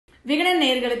விகடன்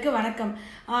நேயர்களுக்கு வணக்கம்.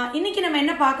 இன்னைக்கு நம்ம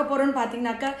என்ன பார்க்க போறோம்னு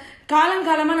பாத்தீங்கன்னாக்கா,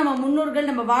 காலங்காலமா நம்ம முன்னோர்கள்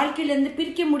நம்ம வாழ்க்கையில இருந்து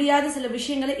பிரிக்க முடியாத சில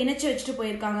விஷயங்களை இணைச்சு வச்சுட்டு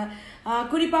போயிருக்காங்க.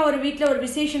 குறிப்பா ஒரு வீட்டுல ஒரு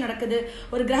விசேஷம் நடக்குது,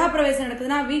 ஒரு கிரக பிரவேசம்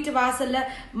நடக்குதுன்னா வீட்டு வாசல்ல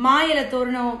மாயில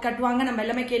தோரணம் கட்டுவாங்க. நம்ம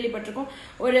எல்லாமே கேள்விப்பட்டிருக்கோம்.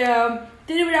 ஒரு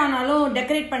திருவிழானாலும்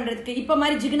டெக்கரேட் பண்றதுக்கு இப்ப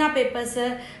மாதிரி ஜிகினா பேப்பர்ஸ்,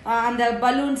 அந்த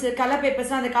பலூன்ஸ், கலர்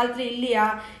பேப்பர்ஸ் அந்த காலத்துல இல்லையா,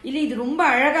 இல்ல இது ரொம்ப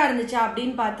அழகா இருந்துச்சா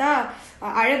அப்படின்னு பார்த்தா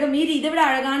அழகு மீறி இதை விட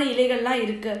அழகான இலைகள்லாம்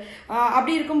இருக்கு.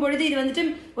 அப்படி இருக்கும் பொழுது இது வந்துட்டு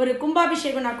ஒரு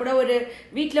கும்பாபிஷேகம்னா கூட, ஒரு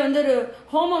வீட்டுல வந்து ஒரு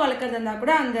ஹோமம் வளர்க்கறது இருந்தா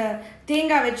கூட அந்த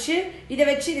தேங்காய் வச்சு இதை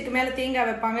வச்சு இதுக்கு மேல தேங்காய்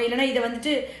வைப்பாங்க, இல்லைன்னா இதை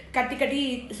வந்துட்டு கட்டி கட்டி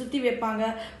சுத்தி வைப்பாங்க.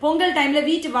 பொங்கல் டைம்ல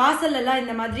வீட்டு வாசல்ல எல்லாம்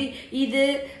இந்த மாதிரி இது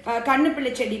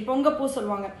கண்ணுப்பிள்ளை செடி, பொங்கப்பூ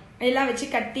சொல்லுவாங்க, எல்லாம் வச்சு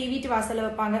கட்டி வீட்டு வாசல்ல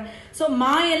வைப்பாங்க. ஸோ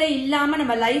மாயிலை இல்லாம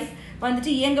நம்ம லைஃப்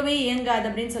வந்துட்டு இயங்கவே இயங்காது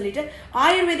அப்படின்னு சொல்லிட்டு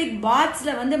ஆயுர்வேதிக்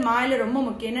பாத்ஸ்ல வந்து மாயிலை ரொம்ப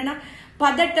முக்கியம். என்னன்னா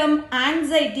பதட்டம்,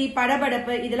 ஆங்ஸைட்டி,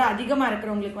 படபடப்பு இதெல்லாம் அதிகமா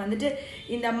இருக்கிறவங்களுக்கு வந்துட்டு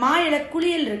இந்த மாயிலை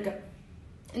குளியல் இருக்கு.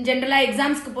 ஜென்ரலா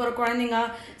எக்ஸாம்ஸ்க்கு போற குழந்தைங்க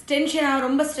டென்ஷனா,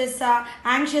 ரொம்ப ஸ்ட்ரெஸ்ஸா,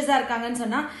 ஆங்ஷியஸா இருக்காங்கன்னு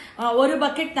சொன்னா ஒரு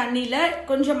பக்கெட் தண்ணியில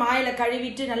கொஞ்சம் மாயில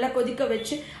கழுவிட்டு நல்லா கொதிக்க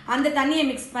வச்சு அந்த தண்ணியை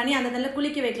மிக்ஸ் பண்ணி அந்த தண்ணில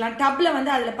குளிக்க வைக்கலாம். டப்ல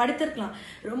வந்து அதுல படுத்திருக்கலாம்.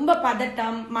 ரொம்ப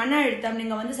பதட்டம், மன அழுத்தம்,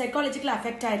 நீங்க வந்து சைக்காலஜிக்கலா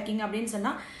அஃபெக்ட் ஆயிருக்கீங்க அப்படின்னு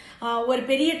சொன்னா ஒரு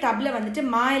பெரிய டப்ல வந்துட்டு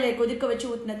மாயில கொதிக்க வச்சு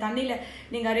ஊத்தின தண்ணியில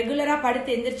நீங்க ரெகுலரா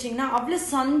படுத்து எந்திரிச்சிங்கன்னா அவ்வளவு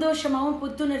சந்தோஷமாவும்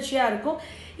புத்துணர்ச்சியா இருக்கும்.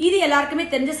 இது எல்லாருக்குமே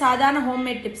தெரிஞ்ச சாதாரண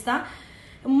ஹோம்மேட் டிப்ஸ் தான்.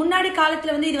 முன்னாடி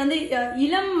காலத்துல வந்து இது வந்து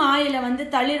இளம் மாயில வந்து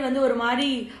தளிர் வந்து ஒரு மாதிரி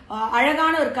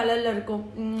அழகான ஒரு கலர்ல இருக்கும்.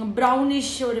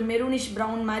 ப்ரௌனிஷ், ஒரு மெரூனிஷ்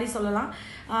ப்ரௌன் மாதிரி சொல்லலாம்.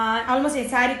 ஆல்மோஸ்ட்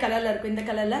என் சாரி கலர்ல இருக்கும். இந்த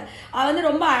கலர்ல அது வந்து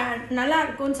ரொம்ப நல்லா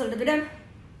இருக்கும்னு சொல்றதை விட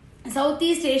சவுத்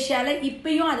ஈஸ்ட் ஏஷியால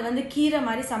இப்பயும் அது வந்து கீரை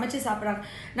மாதிரி சமைச்சு சாப்பிட்றாங்க.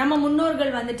 நம்ம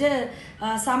முன்னோர்கள் வந்துட்டு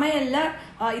சமையல்ல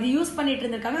இது யூஸ் பண்ணிட்டு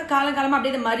இருந்திருக்காங்க. காலங்காலமா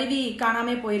அப்படியே இது மருவி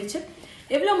காணாமே போயிருச்சு.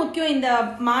 எவ்வளவு முக்கியம் இந்த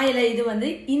மாயிலை. இது வந்து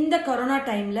இந்த கொரோனா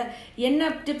டைம்ல என்ன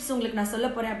டிப்ஸ் உங்களுக்கு நான் சொல்ல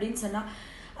போறேன் அப்படின்னு சொன்னா,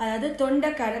 அதாவது தொண்டை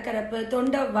கரகரப்பு,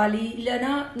 தொண்டை வலி,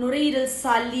 இல்லைன்னா நுரையீரல்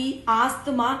சளி,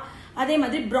 ஆஸ்துமா, அதே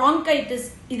மாதிரி பிராங்கைட்டிஸ்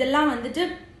இதெல்லாம் வந்துட்டு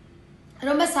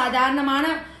ரொம்ப சாதாரணமான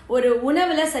ஒரு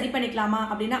உணவுல சரி பண்ணிக்கலாமா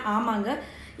அப்படின்னா ஆமாங்க.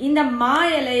 இந்த மா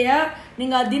இலைய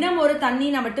நீங்க தினம் ஒரு தண்ணி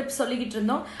நம்ம டிப்ஸ் சொல்லிக்கிட்டு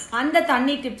இருந்தோம். அந்த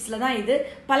தண்ணி டிப்ஸ்ல தான் இது.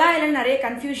 பலா இலை நிறைய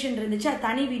கன்ஃபியூஷன் இருந்துச்சு, அது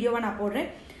தனி வீடியோவா நான் போடுறேன்.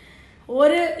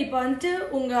 இப்போ வந்துட்டு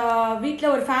உங்க வீட்டுல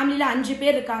ஒரு ஃபேமிலியில 5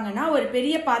 பேர் இருக்காங்கன்னா ஒரு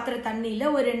பெரிய பாத்திர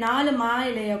தண்ணியில ஒரு 4 மா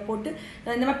இலைய போட்டு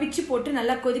இந்த மாதிரி பிச்சு போட்டு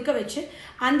நல்லா கொதிக்க வச்சு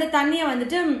அந்த தண்ணியை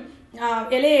வந்துட்டு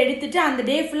இலையை எடுத்துட்டு அந்த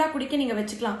டே ஃபுல்லா குடிக்க நீங்க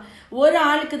வச்சுக்கலாம். ஒரு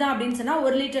ஆளுக்கு தான் அப்படின்னு சொன்னா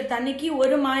 1 லிட்டர் தண்ணிக்கு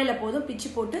 1 மாயில போதும். பிச்சு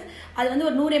போட்டு அது வந்து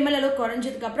ஒரு 100 ml அளவு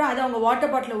குறைஞ்சதுக்கு அப்புறம் அதை அவங்க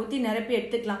வாட்டர் பாட்டில ஊற்றி நிரப்பி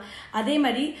எடுத்துக்கலாம். அதே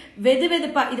மாதிரி வெது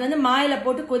வெதுப்பா இது வந்து மாயில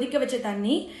போட்டு கொதிக்க வச்ச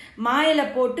தண்ணி, மாயில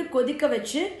போட்டு கொதிக்க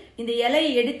வச்சு இந்த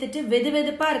இலையை எடுத்துட்டு வெது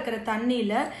வெதுப்பா இருக்கிற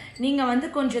தண்ணியில நீங்க வந்து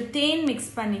கொஞ்சம் தேன்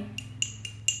மிக்ஸ்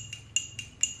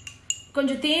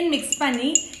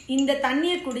பண்ணி இந்த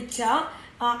தண்ணியை குடிச்சா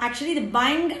ஆக்சுவலி இது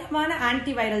பயங்கரமான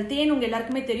ஆன்டிவைரல். தேன் உங்க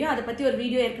எல்லாருக்குமே தெரியும், அதை பத்தி ஒரு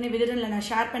வீடியோ ஏற்கனவே விகடன்ல நான்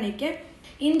ஷேர் பண்ணிருக்கேன்.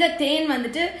 இந்த தேன்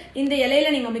வந்துட்டு இந்த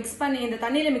இலையில நீங்க மிக்ஸ் பண்ணி இந்த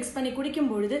தண்ணியில மிக்ஸ் பண்ணி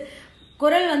குடிக்கும் பொழுது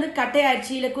குரல் வந்து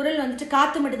கட்டையாயிடுச்சு, இல்லை குரல் வந்துட்டு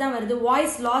காத்து மட்டும் தான் வருது,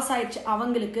 வாய்ஸ் லாஸ் ஆயிடுச்சு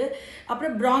அவங்களுக்கு,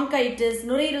 அப்புறம் பிராங்கைட்டிஸ்,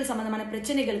 நுரையீரல் சம்பந்தமான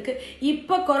பிரச்சனைகளுக்கு,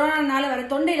 இப்போ கொரோனானால வர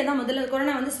தொண்டையில தான் முதல்ல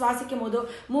கொரோனா வந்து சுவாசிக்கும் போதோ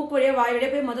மூக்கு வழியோ வாய்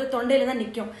வழியோ போய் முதல்ல தொண்டையில தான்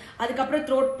நிற்கும். அதுக்கப்புறம்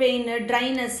throat pain,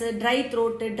 dryness, try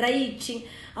throat, try itching,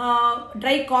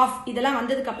 try cough இதெல்லாம்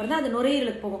வந்ததுக்கு அப்புறம் தான் அது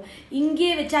நுரையீரலுக்கு போகும்.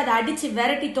 இங்கேயே வச்சு அதை அடிச்சு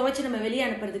விரட்டி துவைச்சு நம்ம வெளியே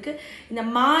அனுப்புறதுக்கு இந்த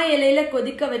மா இலையில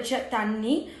கொதிக்க வச்ச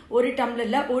தண்ணி 1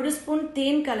 டம்ளர்ல 1 ஸ்பூன்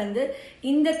தேன் கலந்து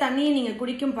இந்த தண்ணியை நீங்க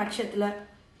குடிக்கும் பட்சத்துல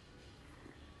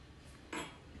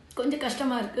கொஞ்சம்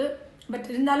கஷ்டமா இருக்கு, பட்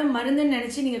இருந்தாலும் மருந்துன்னு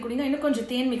நினைச்சு நீங்க குடிங்க. இன்னும் கொஞ்சம்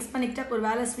தேன் மிக்ஸ் பண்ணிக்கிட்டா ஒரு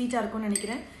வேலை ஸ்வீட்டா இருக்கும்னு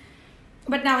நினைக்கிறேன்.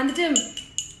 பட் நான் வந்துட்டு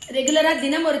ரெகுலரா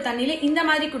தினம் ஒரு தண்ணியில இந்த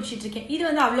மாதிரி குடிச்சிட்டு இருக்கேன். இது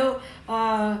வந்து அவ்வளோ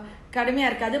கடுமையா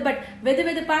இருக்காது. பட் வெது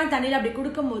வெதுப்பான தண்ணியில அப்படி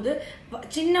குடுக்கும்போது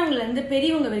சின்னவங்கல இருந்து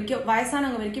பெரியவங்க வரைக்கும்,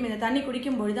 வயசானவங்க வரைக்கும் இந்த தண்ணி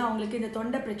குடிக்கும் பொழுது அவங்களுக்கு இந்த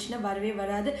தொண்டை பிரச்சனை வரவே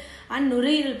வராது. அண்ட்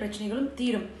நுரையீரல் பிரச்சனைகளும்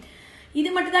தீரும். இது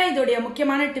மட்டும் தான் இதோடைய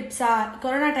முக்கியமான டிப்ஸா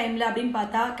கொரோனா டைம்ல அப்படின்னு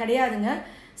பார்த்தா கிடையாதுங்க.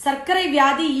 சர்க்கரை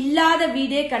வியாதி இல்லாத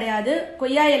வீடே கிடையாது.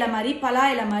 கொய்யா இலை மாதிரி, பலா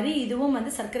இலை மாதிரி இதுவும்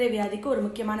வந்து சர்க்கரை வியாதிக்கு ஒரு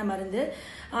முக்கியமான மருந்து.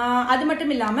 அது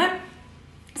மட்டும் இல்லாம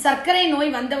சர்க்கரை நோய்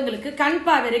வந்தவங்களுக்கு கண்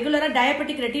பார்வை, ரெகுலரா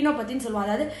டயபெட்டிக் ரெட்டினோபத்தின்னு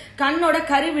சொல்லுவாங்க. அதாவது கண்ணோட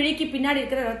கருவிழிக்கு பின்னாடி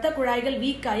இருக்கிற ரத்த குழாய்கள்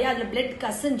வீக் ஆகி அதுல பிளட்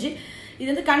கசிஞ்சு இது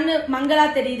வந்து கண்ணு மங்களா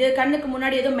தெரியுது, கண்ணுக்கு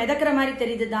முன்னாடி ஏதோ மிதக்கிற மாதிரி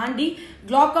தெரியுது தாண்டி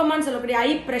குளோக்கோமான்னு சொல்லக்கூடிய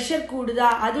ஐ பிரஷர் கூடுதா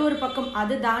அது ஒரு பக்கம்,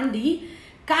 அது தாண்டி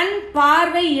கண்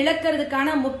பார்வை இழக்கிறதுக்கான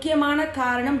முக்கியமான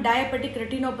காரணம் டயபெட்டிக்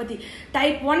ரெட்டினோபதி.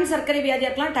 டைப் 1 சர்க்கரை வியாதியா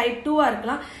இருக்கலாம், டைப் 2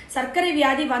 இருக்கலாம். சர்க்கரை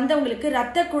வியாதி வந்தவங்களுக்கு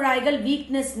ரத்த குழாய்கள்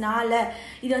வீக்னஸ்னால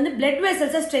இது வந்து பிளட்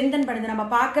வெசல்ஸை ஸ்ட்ரென்தன் பண்ணுது. நம்ம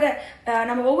பார்க்குற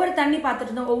நம்ம ஒவ்வொரு தண்ணி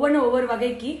பார்த்துட்டு இருந்தோம், ஒவ்வொரு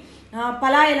வகைக்கு.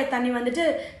 பலா இலை தண்ணி வந்துட்டு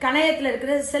கணையத்தில்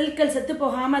இருக்கிற செல்கள் செத்து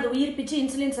போகாமல் அதை உயிர்ப்பிச்சு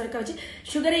இன்சுலின் சுரக்க வச்சு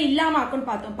சுகரே இல்லாமல் ஆக்குன்னு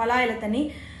பார்த்தோம் பலா இலை தண்ணி.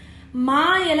 மா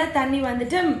இலை தண்ணி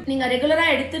வந்துட்டு நீங்க ரெகுலரா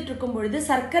எடுத்துட்டு இருக்கும் பொழுது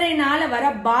சர்க்கரைனால வர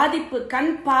பாதிப்பு,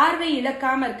 கண் பார்வை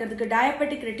இழக்காம இருக்கிறதுக்கு,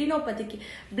 டயபெட்டிக் ரெட்டினோபதிக்கு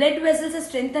பிளட் வெசல்ஸை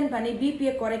ஸ்ட்ரென்தன் பண்ணி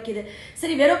பிபியை குறைக்குது.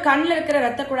 சரி, வெறும் கண்ணில் இருக்கிற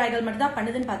ரத்த குழாய்கள் மட்டும் தான்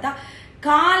பண்ணுதுன்னு பார்த்தா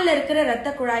காலில் இருக்கிற ரத்த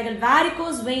குழாய்கள்,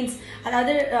 வேரிகோஸ் வெயின்ஸ்,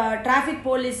 அதாவது டிராஃபிக்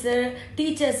போலீஸு,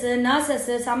 டீச்சர்ஸு,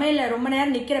 நர்சஸ்ஸு, சமையலில் ரொம்ப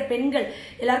நேரம் நிற்கிற பெண்கள்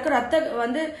எல்லாருக்கும் ரத்த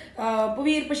வந்து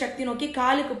புவியீர்ப்பு சக்தி நோக்கி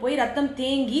காலுக்கு போய் ரத்தம்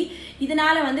தேங்கி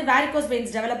இதனால வந்து வேரிகோஸ்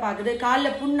வெயின்ஸ் டெவலப் ஆகுது.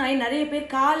 காலில் புண்ணாய் நிறைய பேர்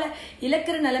காலை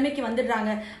இழக்கிற நிலைமைக்கு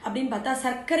வந்துடுறாங்க. அப்படின்னு பார்த்தா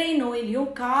சர்க்கரை நோயிலையும்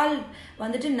கால்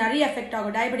வந்துட்டு நிறைய எஃபெக்ட்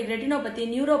ஆகும். டயபெட்டிக் ரெட்டினோபதி,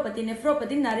 நியூரோபதி,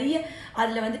 நெஃப்ரோபதி நிறைய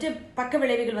அதில் வந்துட்டு பக்க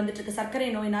விளைவுகள் வந்துட்டு இருக்கு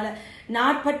சர்க்கரை நோயினால.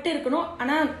 நாட்பட்டு இருக்கணும்,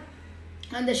 ஆனால்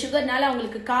அந்த சுகர்னால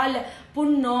அவங்களுக்கு காலில்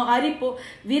புண்ணோ அரிப்போ,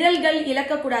 விரல்கள்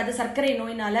இழக்கக்கூடாது சர்க்கரை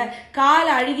நோயினால,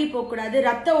 காலை அழுகி போகக்கூடாது,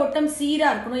 ரத்த ஓட்டம்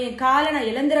சீராக இருக்கணும், என் காலை நான்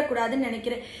இழந்துடக்கூடாதுன்னு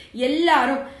நினைக்கிறேன்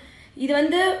எல்லாரும். இது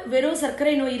வந்து வெறும்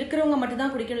சர்க்கரை நோய் இருக்கிறவங்க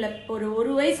மட்டும்தான் குடிக்கணும் இல்லை.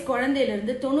 ஒரு வயசு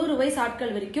குழந்தையிலிருந்து 90 வயசு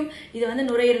ஆட்கள் வரைக்கும் இது வந்து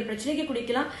நுரையீரல் பிரச்சனைக்கு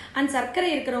குடிக்கலாம். அண்ட் சர்க்கரை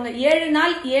இருக்கிறவங்க 7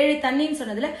 நாள் 7 தண்ணின்னு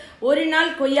சொன்னதுல ஒரு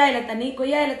நாள் கொய்யா இலை தண்ணி.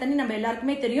 கொய்யா இலை தண்ணி நம்ம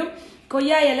எல்லாருக்குமே தெரியும்.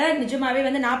 கொய்யா இலை நிஜமாவே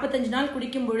வந்து 45 நாள்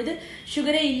குடிக்கும் பொழுது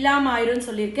சுகரே இல்லாமல் ஆயிரும்னு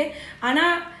சொல்லியிருக்கேன்.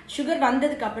 ஆனால் சுகர்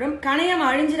வந்ததுக்கு அப்புறம் கணையம்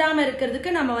அழிஞ்சிடாம இருக்கிறதுக்கு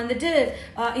நம்ம வந்துட்டு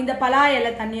இந்த பலா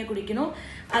இலை தண்ணியை குடிக்கணும்.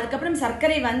 அதுக்கப்புறம்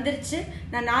சர்க்கரை வந்துருச்சு,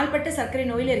 நான் நாள்பட்ட சர்க்கரை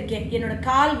நோயில் இருக்கேன், என்னோட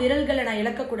கால் விரல்களை நான்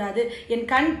இழக்கக்கூடாது, என்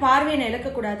கண் பார்வையை நான்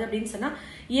இழக்கக்கூடாது அப்படின்னு சொன்னா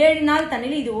 7 நாள்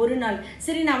தண்ணியில் இது ஒரு நாள்.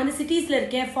 சரி, நான் வந்து சிட்டிஸ்ல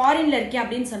இருக்கேன், ஃபாரின்ல இருக்கேன்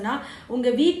அப்படின்னு சொன்னா உங்க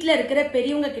வீட்டில் இருக்கிற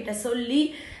பெரியவங்க கிட்ட சொல்லி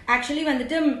ஆக்சுவலி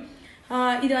வந்துட்டு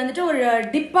இது வந்துட்டு ஒரு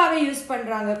டிப்பாவே யூஸ்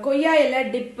பண்றாங்க. கொய்யா இலை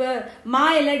டிப்பு, மா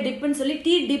இலை டிப்புன்னு சொல்லி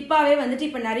டீ டிப்பாவே வந்துட்டு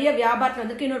இப்ப நிறைய வியாபாரத்தில்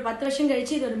வந்துருக்கு. இன்னொரு 10 வருஷம்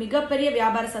கழிச்சு இது ஒரு மிகப்பெரிய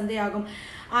வியாபார சந்தையாகும்.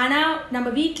 ஆனா நம்ம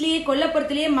வீட்லயே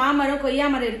கொல்லப்புறத்திலேயே மாமரம் கொய்யா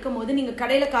மரம் இருக்கும் போது நீங்க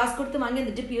கடையில காசு கொடுத்து வாங்கி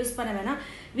இந்த டிப் யூஸ் பண்ண வேணாம்.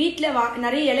 வீட்டில்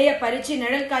நிறைய இலையை பறிச்சு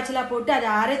நிழல் காய்ச்சலா போட்டு அதை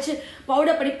அரைச்சு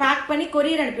பவுடர் பண்ணி பேக் பண்ணி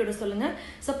கொரியர் அனுப்பிவிட சொல்லுங்க.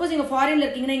 சப்போஸ் நீங்க ஃபாரின்ல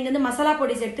இருக்கீங்கன்னா இங்க இருந்து மசாலா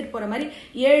பொடிஸ் எடுத்துட்டு போற மாதிரி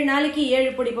 7 நாளைக்கு 7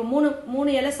 பொடி, இப்போ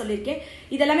 3 இலை சொல்லியிருக்கேன்,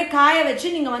 இதெல்லாமே காய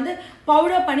வச்சு நீங்க வந்து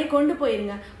பவுடர் பண்ணி கொண்டு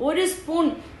போயிருங்க. 1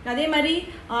 ஸ்பூன். அதே மாதிரி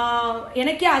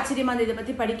எனக்கே ஆச்சரியமா இதை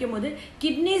பத்தி படிக்கும் போது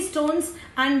கிட்னி ஸ்டோன்ஸ்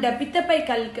அண்ட் பித்தப்பை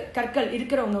கற்கள்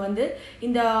இருக்கிறவங்க வந்து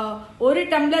இந்த 1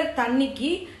 டம்ளர்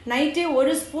தண்ணிக்கு நைட்டே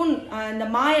 1 ஸ்பூன் இந்த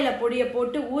மா இலை பொடியை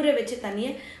போட்டு ஊற வச்சு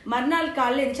தண்ணியை மறுநாள்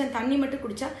காலையில் எழுந்திரிச்சா தண்ணி மட்டும்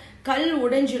குடிச்சா கல்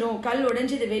உடைஞ்சிரும், கல்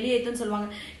உடைஞ்சு இது வெளியேற்றுன்னு சொல்லுவாங்க.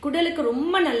 குடலுக்கு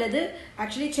ரொம்ப நல்லது.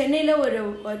 ஆக்சுவலி சென்னையில் ஒரு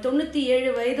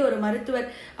 97 வயது ஒரு மருத்துவர்,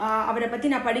 அவரை பற்றி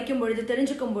நான் படிக்கும் பொழுது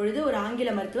தெரிஞ்சுக்கும் பொழுது ஒரு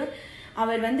ஆங்கில மருத்துவர்,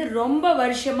 அவர் வந்து ரொம்ப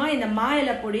வருஷமா இந்த மா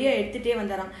இலை பொடியை எடுத்துட்டே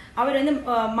வந்தாராம். அவர் வந்து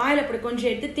மா இலை பொடி கொஞ்சம்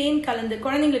எடுத்து தேன் கலந்து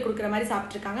குழந்தைங்களுக்கு கொடுக்குற மாதிரி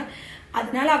சாப்பிட்ருக்காங்க.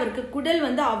 அதனால அவருக்கு குடல்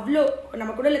வந்து அவ்வளோ,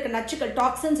 நம்ம குடலுக்கு நச்சுக்கள்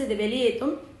டாக்ஸின்ஸ் இது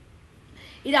வெளியேற்றும்.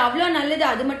 இது அவ்வளோ நல்லது.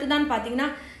 அது மட்டும் தான் பார்த்தீங்கன்னா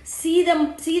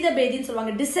சீத பேதின்னு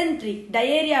சொல்லுவாங்க. டிசென்ட்ரி,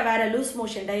 டயேரியா வேற, லூஸ்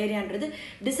மோஷன் டயேரியான்றது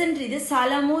டிசென்ட்ரி. இது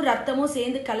சலமும் ரத்தமும்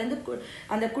சேர்ந்து கலந்து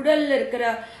அந்த குடல்ல இருக்கிற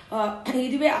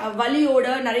இதுவே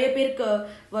வலியோட நிறைய பேருக்கு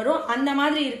வரும். அந்த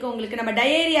மாதிரி இருக்கவங்களுக்கு நம்ம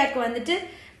டயேரியாவுக்கு வந்துட்டு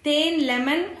தேன்,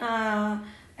 லெமன்,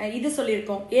 இது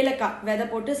சொல்லியிருக்கோம், ஏலக்காய் விதை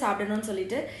போட்டு சாப்பிடணும்னு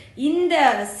சொல்லிட்டு. இந்த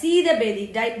சீதபேதி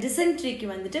டிசென்ட்ரிக்கு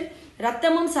வந்துட்டு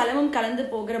ரத்தமும் சலமும் கலந்து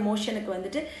போகிற மோஷனுக்கு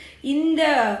வந்துட்டு இந்த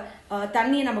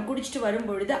தண்ணியை நம்ம குடிச்சிட்டு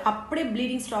வரும்பொழுது அப்படியே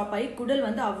ப்ளீடிங் ஸ்டாப் ஆகி குடல்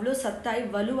வந்து அவ்வளோ சத்தாகி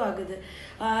வலுவாகுது.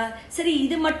 சரி,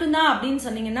 இது மட்டும்தான் அப்படின்னு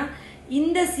சொன்னீங்கன்னா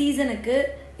இந்த சீசனுக்கு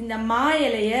இந்த மா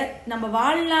இலைய நம்ம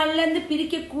வாழ்நாள்லேருந்து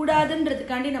பிரிக்க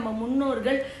கூடாதுன்றதுக்காண்டி நம்ம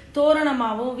முன்னோர்கள்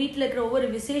தோரணமாகவும் வீட்டில் இருக்கிற ஒவ்வொரு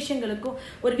விசேஷங்களுக்கும்,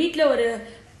 ஒரு வீட்டில்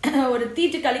ஒரு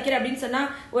தீட்டு கழிக்கிற அப்படின்னு சொன்னா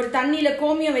ஒரு தண்ணியில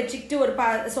கோமியம் வச்சுக்கிட்டு ஒரு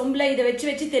சொம்புல இதை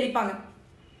வச்சு தெளிப்பாங்க.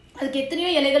 அதுக்கு எத்தனையோ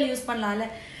இலைகள் யூஸ் பண்ணலாம்ல.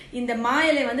 இந்த மா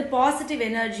இலை வந்து பாசிட்டிவ்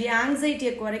எனர்ஜி,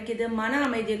 ஆங்ஸைட்டியை குறைக்குது, மன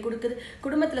அமைதியை கொடுக்குது,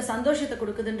 குடும்பத்தில் சந்தோஷத்தை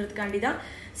கொடுக்குதுன்றதுக்காண்டி தான்.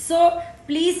 ஸோ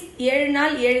ப்ளீஸ் 7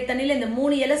 நாள் 7 தண்ணியில் இந்த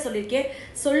 3 இலை சொல்லியிருக்கேன்.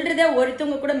 சொல்றத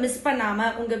ஒருத்தவங்க கூட மிஸ்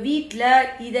பண்ணாமல் உங்கள் வீட்டில்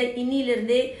இதை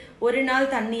இன்னிலிருந்தே 1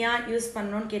 நாள் தண்ணியாக யூஸ்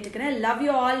பண்ணணும்னு கேட்டுக்கிறேன். Love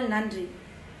you all. நன்றி.